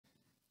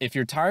If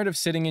you're tired of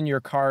sitting in your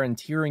car and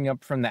tearing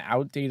up from the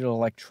outdated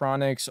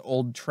electronics,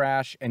 old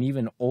trash, and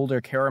even older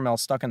caramel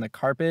stuck in the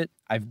carpet,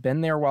 I've been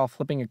there while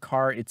flipping a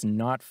car. It's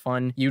not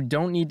fun. You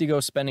don't need to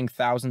go spending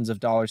thousands of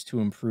dollars to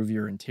improve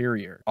your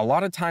interior. A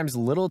lot of times,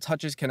 little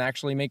touches can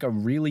actually make a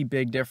really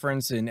big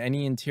difference in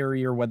any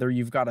interior, whether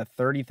you've got a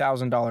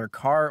 $30,000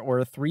 car or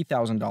a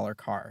 $3,000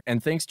 car.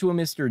 And thanks to a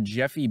Mr.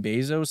 Jeffy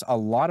Bezos, a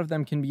lot of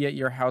them can be at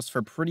your house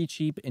for pretty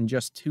cheap in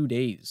just 2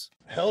 days.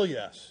 Hell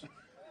yes.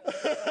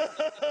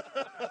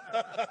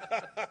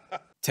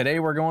 Today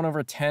we're going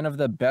over 10 of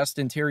the best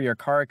interior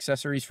car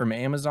accessories from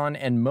Amazon,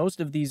 and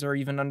most of these are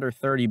even under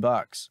 30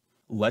 bucks.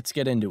 Let's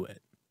get into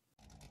it.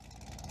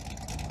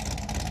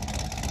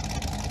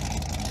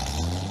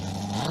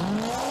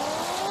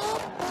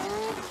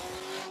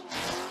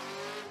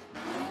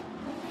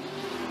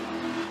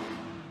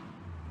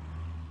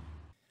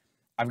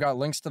 I've got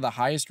links to the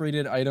highest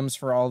rated items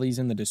for all these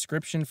in the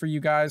description for you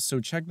guys, so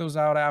check those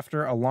out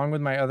after, along with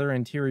my other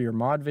interior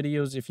mod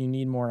videos if you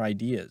need more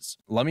ideas.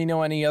 Let me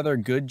know any other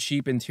good,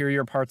 cheap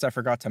interior parts I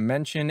forgot to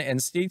mention,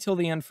 and stay till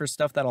the end for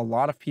stuff that a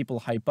lot of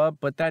people hype up,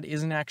 but that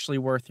isn't actually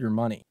worth your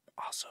money.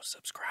 Also,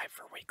 subscribe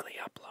for weekly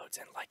uploads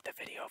and like the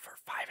video for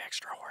 5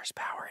 extra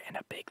horsepower and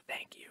a big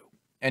thank you.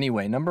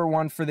 Anyway, number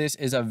 1 for this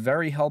is a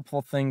very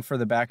helpful thing for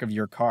the back of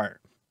your car.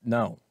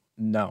 No,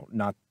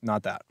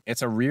 not that.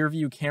 It's a rear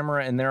view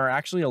camera, and there are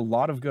actually a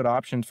lot of good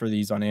options for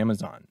these on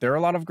Amazon. There are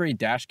a lot of great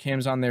dash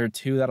cams on there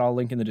too that I'll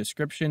link in the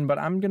description, but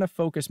I'm gonna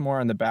focus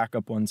more on the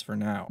backup ones for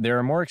now. There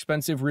are more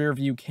expensive rear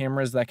view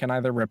cameras that can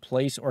either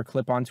replace or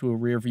clip onto a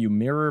rear view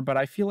mirror, but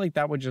I feel like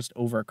that would just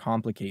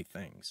overcomplicate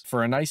things.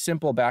 For a nice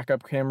simple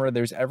backup camera,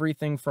 there's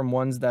everything from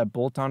ones that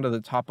bolt onto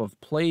the top of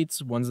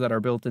plates, ones that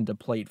are built into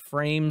plate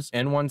frames,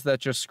 and ones that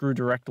just screw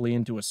directly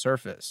into a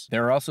surface.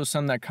 There are also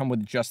some that come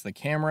with just the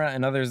camera,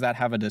 and others that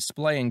have a display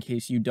in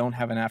case you don't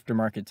have an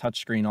aftermarket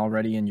touchscreen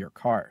already in your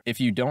car. If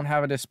you don't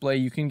have a display,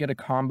 you can get a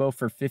combo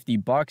for 50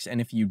 bucks, and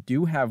if you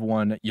do have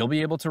one, you'll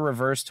be able to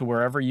reverse to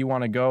wherever you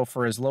want to go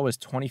for as low as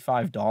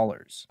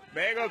 $25.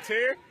 Man, go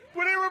tear.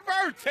 Put it in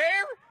reverse, tear.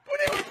 Put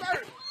it in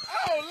reverse.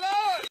 Oh,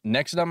 Lord.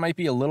 Next up might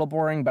be a little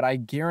boring, but I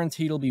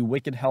guarantee it'll be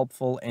wicked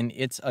helpful, and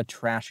it's a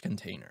trash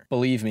container.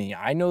 Believe me,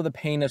 I know the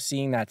pain of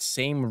seeing that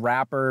same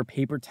wrapper,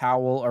 paper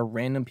towel, or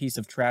random piece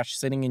of trash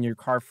sitting in your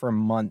car for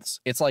months.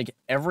 It's like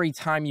every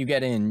time you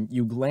get in,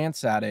 you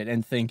glance at it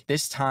and think,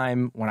 this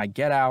time when I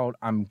get out,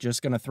 I'm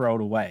just gonna throw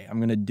it away. I'm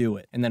gonna do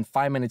it. And then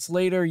 5 minutes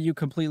later, you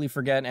completely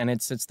forget, and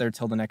it sits there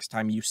till the next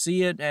time you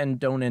see it and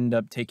don't end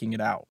up taking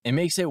it out. It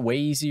makes it way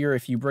easier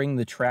if you bring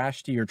the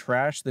trash to your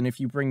trash than if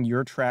you bring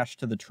your trash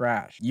to the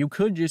trash. You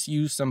could just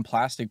use some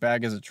plastic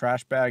bag as a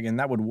trash bag and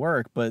that would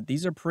work, but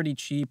these are pretty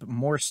cheap,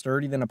 more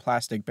sturdy than a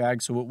plastic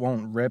bag, so it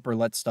won't rip or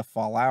let stuff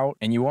fall out,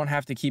 and you won't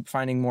have to keep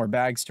finding more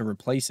bags to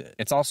replace it.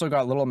 It's also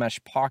got little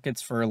mesh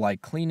pockets for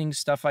like cleaning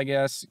stuff, I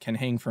guess. It can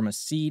hang from a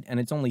seat, and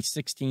it's only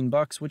 16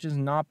 bucks, which is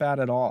not bad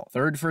at all.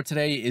 Third for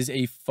today is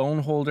a phone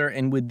holder,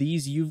 and with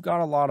these you've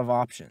got a lot of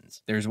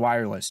options. There's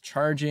wireless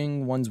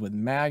charging, ones with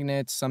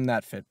magnets, some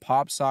that fit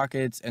pop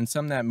sockets, and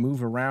some that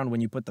move around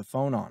when you put the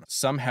phone on.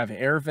 Some have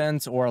air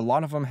vents, or a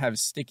lot of them have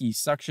sticky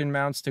suction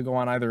mounts to go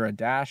on either a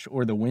dash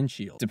or the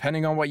windshield.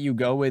 Depending on what you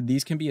go with,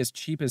 these can be as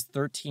cheap as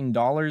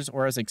 $13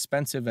 or as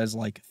expensive as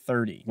like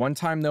 $30. One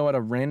time though, at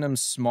a random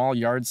small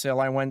yard sale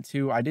I went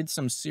to, I did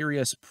some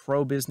serious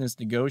pro-business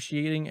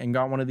negotiating and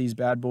got one of these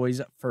bad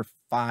boys for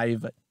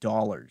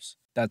 $5.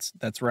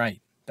 That's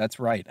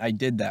right, I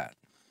did that.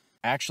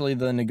 Actually,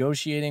 the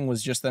negotiating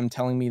was just them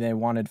telling me they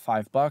wanted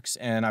 $5,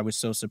 and I was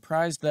so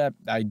surprised that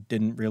I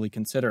didn't really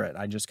consider it.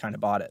 I just kind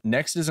of bought it.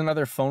 Next is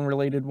another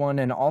phone-related one,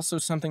 and also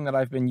something that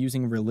I've been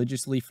using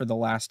religiously for the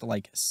last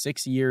like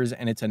 6 years,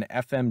 and it's an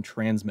FM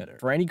transmitter.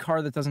 For any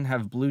car that doesn't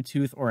have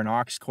Bluetooth or an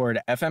aux cord,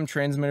 FM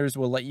transmitters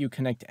will let you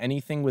connect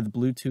anything with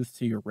Bluetooth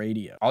to your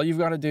radio. All you've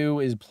got to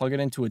do is plug it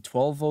into a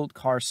 12-volt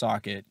car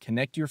socket,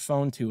 connect your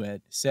phone to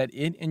it, set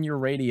it and your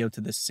radio to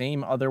the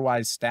same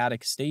otherwise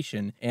static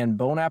station, and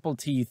bone apple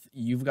teeth,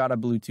 you've got a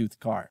Bluetooth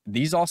car.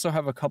 These also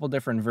have a couple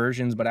different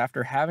versions, but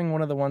after having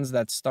one of the ones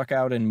that stuck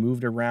out and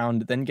moved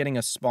around, then getting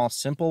a small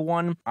simple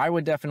one, I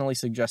would definitely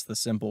suggest the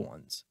simple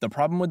ones. The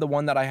problem with the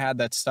one that I had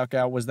that stuck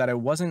out was that it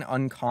wasn't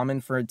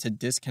uncommon for it to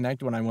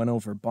disconnect when I went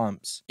over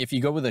bumps. If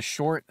you go with a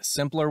short,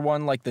 simpler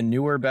one like the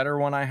newer, better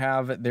one I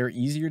have, they're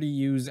easier to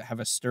use, have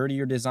a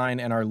sturdier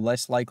design, and are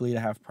less likely to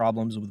have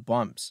problems with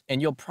bumps.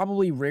 And you'll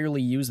probably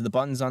rarely use the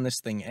buttons on this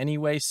thing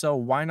anyway, so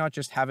why not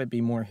just have it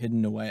be more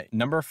hidden away?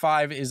 Number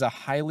 5 is a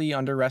highly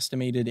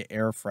underestimated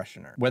air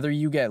freshener. Whether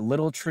you get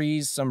little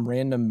trees, some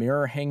random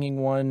mirror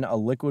hanging one, a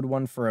liquid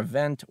one for a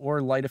vent,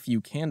 or light a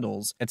few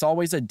candles, it's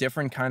always a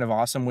different kind of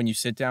awesome when you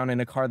sit down in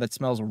a car that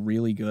smells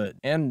really good.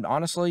 And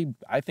honestly,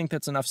 I think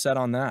that's enough said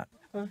on that.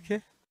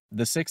 Okay.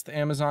 The sixth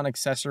Amazon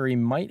accessory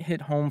might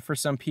hit home for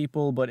some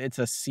people, but it's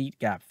a seat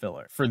gap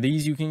filler. For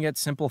these, you can get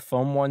simple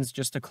foam ones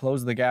just to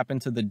close the gap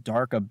into the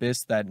dark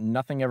abyss that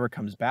nothing ever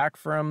comes back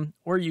from,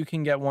 or you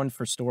can get one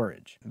for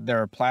storage. There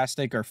are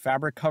plastic or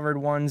fabric covered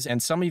ones,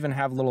 and some even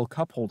have little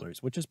cup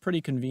holders, which is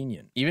pretty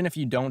convenient. Even if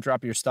you don't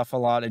drop your stuff a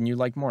lot and you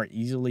like more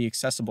easily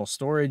accessible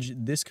storage,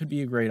 this could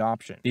be a great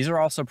option. These are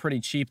also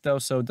pretty cheap though,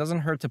 so it doesn't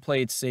hurt to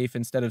play it safe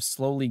instead of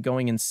slowly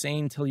going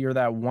insane till you're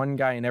that one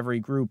guy in every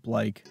group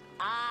like,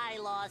 I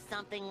lost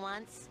something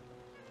once.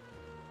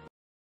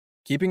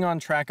 keeping on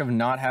track of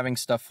not having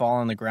stuff fall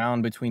on the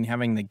ground between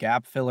having the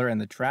gap filler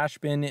and the trash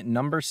bin,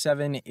 number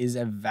 7 is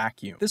a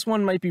vacuum. This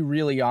one might be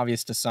really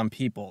obvious to some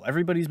people.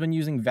 Everybody's been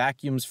using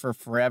vacuums for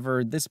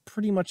forever. This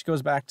pretty much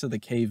goes back to the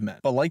cavemen.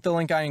 But like the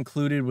link I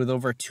included with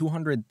over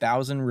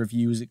 200,000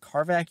 reviews,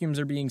 car vacuums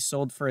are being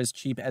sold for as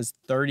cheap as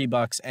 30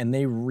 bucks, and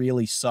they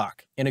really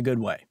suck in a good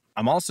way.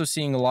 I'm also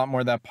seeing a lot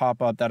more that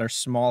pop up that are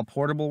small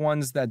portable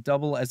ones that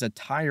double as a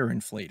tire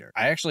inflator.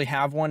 I actually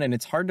have one and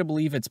it's hard to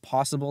believe it's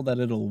possible that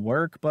it'll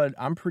work, but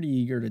I'm pretty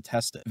eager to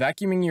test it.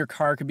 Vacuuming your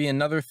car could be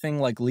another thing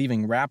like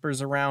leaving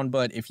wrappers around,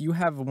 but if you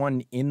have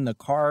one in the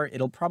car,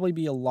 it'll probably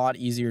be a lot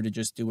easier to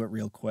just do it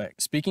real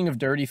quick. Speaking of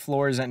dirty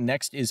floors,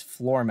 next is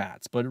floor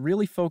mats, but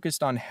really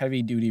focused on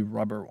heavy duty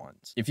rubber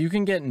ones. If you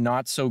can get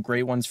not so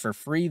great ones for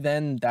free,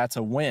 then that's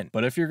a win.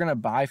 But if you're gonna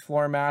buy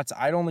floor mats,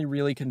 I'd only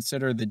really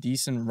consider the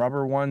decent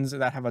rubber ones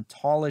that have a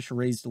tallish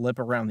raised lip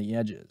around the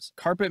edges.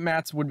 Carpet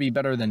mats would be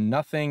better than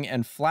nothing,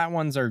 and flat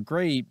ones are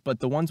great, but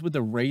the ones with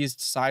the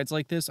raised sides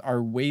like this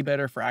are way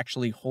better for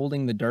actually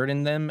holding the dirt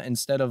in them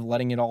instead of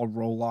letting it all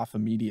roll off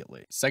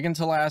immediately. Second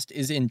to last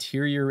is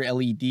interior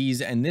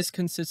LEDs, and this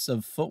consists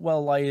of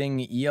footwell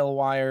lighting, EL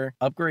wire,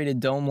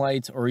 upgraded dome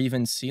lights, or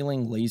even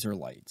ceiling laser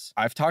lights.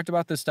 I've talked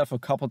about this stuff a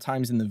couple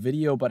times in the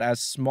video, but as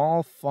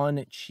small,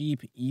 fun,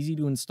 cheap, easy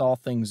to install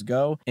things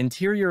go,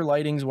 interior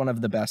lighting's one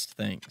of the best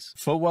things.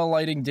 Footwell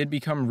lighting did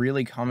become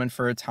really common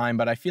for a time,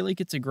 but I feel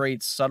like it's a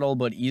great subtle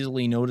but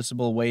easily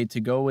noticeable way to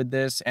go with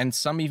this, and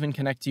some even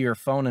connect to your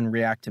phone and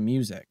react to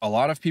music. A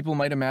lot of people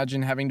might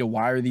imagine having to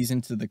wire these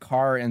into the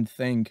car and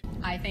think,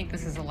 I think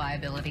this is a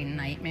liability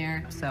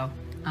nightmare, so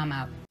I'm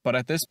out. But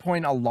at this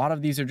point, a lot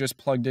of these are just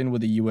plugged in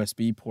with a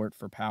USB port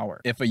for power.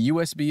 If a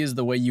USB is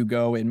the way you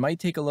go, it might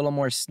take a little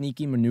more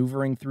sneaky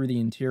maneuvering through the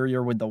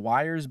interior with the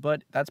wires,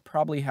 but that's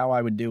probably how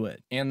I would do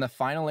it. And the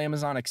final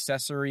Amazon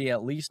accessory,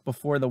 at least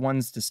before the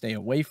ones to stay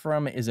away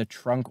from, is a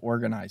trunk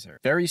organizer.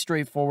 Very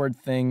straightforward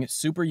thing,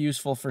 super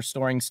useful for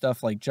storing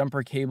stuff like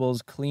jumper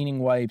cables, cleaning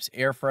wipes,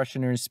 air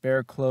fresheners,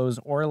 spare clothes,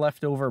 or a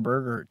leftover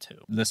burger or two.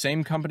 The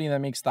same company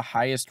that makes the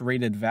highest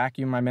rated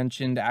vacuum I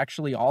mentioned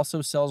actually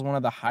also sells one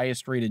of the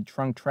highest rated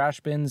trunk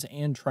trash bins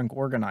and trunk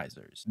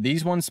organizers.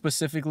 These ones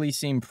specifically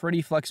seem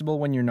pretty flexible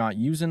when you're not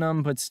using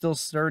them, but still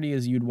sturdy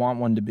as you'd want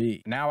one to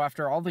be. Now,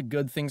 after all the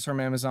good things from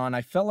Amazon,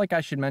 I felt like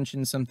I should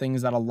mention some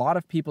things that a lot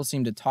of people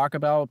seem to talk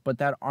about, but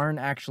that aren't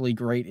actually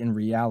great in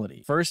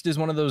reality. First is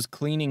one of those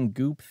cleaning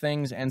goop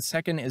things, and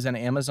second is an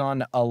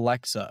Amazon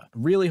Alexa.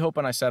 Really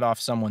hoping I set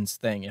off someone's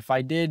thing. If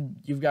I did,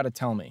 you've got to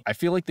tell me. I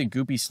feel like the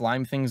goopy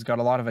slime things got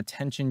a lot of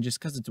attention just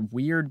because it's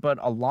weird, but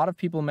a lot of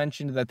people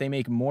mentioned that they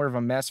make more of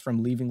a mess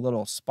from leaving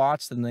little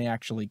spots than they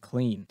actually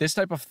clean. This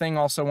type of thing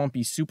also won't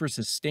be super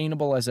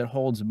sustainable as it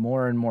holds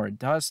more and more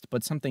dust,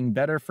 but something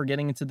better for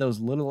getting into those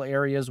little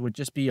areas would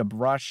just be a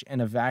brush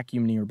and a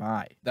vacuum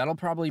nearby. That'll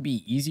probably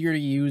be easier to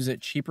use,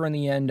 cheaper in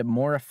the end,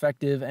 more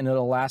effective, and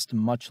it'll last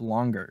much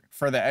longer.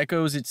 For the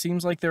Echoes, it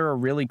seems like they're a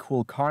really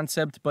cool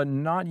concept, but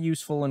not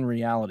useful in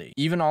reality.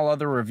 Even all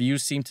other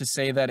reviews seem to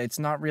say that it's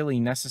not really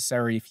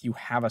necessary if you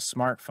have a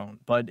smartphone,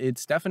 but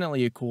it's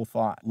definitely a cool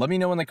thought. Let me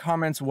know in the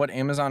comments what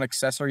Amazon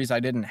accessories I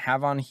didn't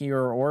have on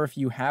here, or if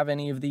you have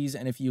any of these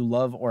and if you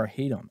love or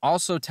hate them.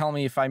 Also tell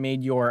me if I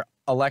made your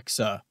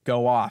Alexa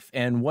go off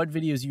and what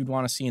videos you'd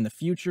want to see in the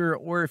future,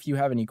 or if you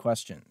have any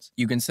questions.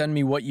 You can send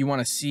me what you want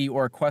to see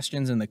or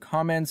questions in the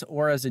comments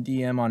or as a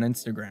DM on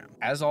Instagram.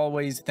 As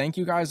always, thank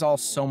you guys all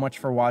so much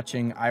for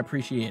watching. I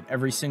appreciate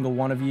every single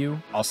one of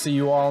you. I'll see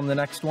you all in the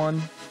next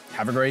one.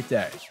 Have a great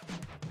day.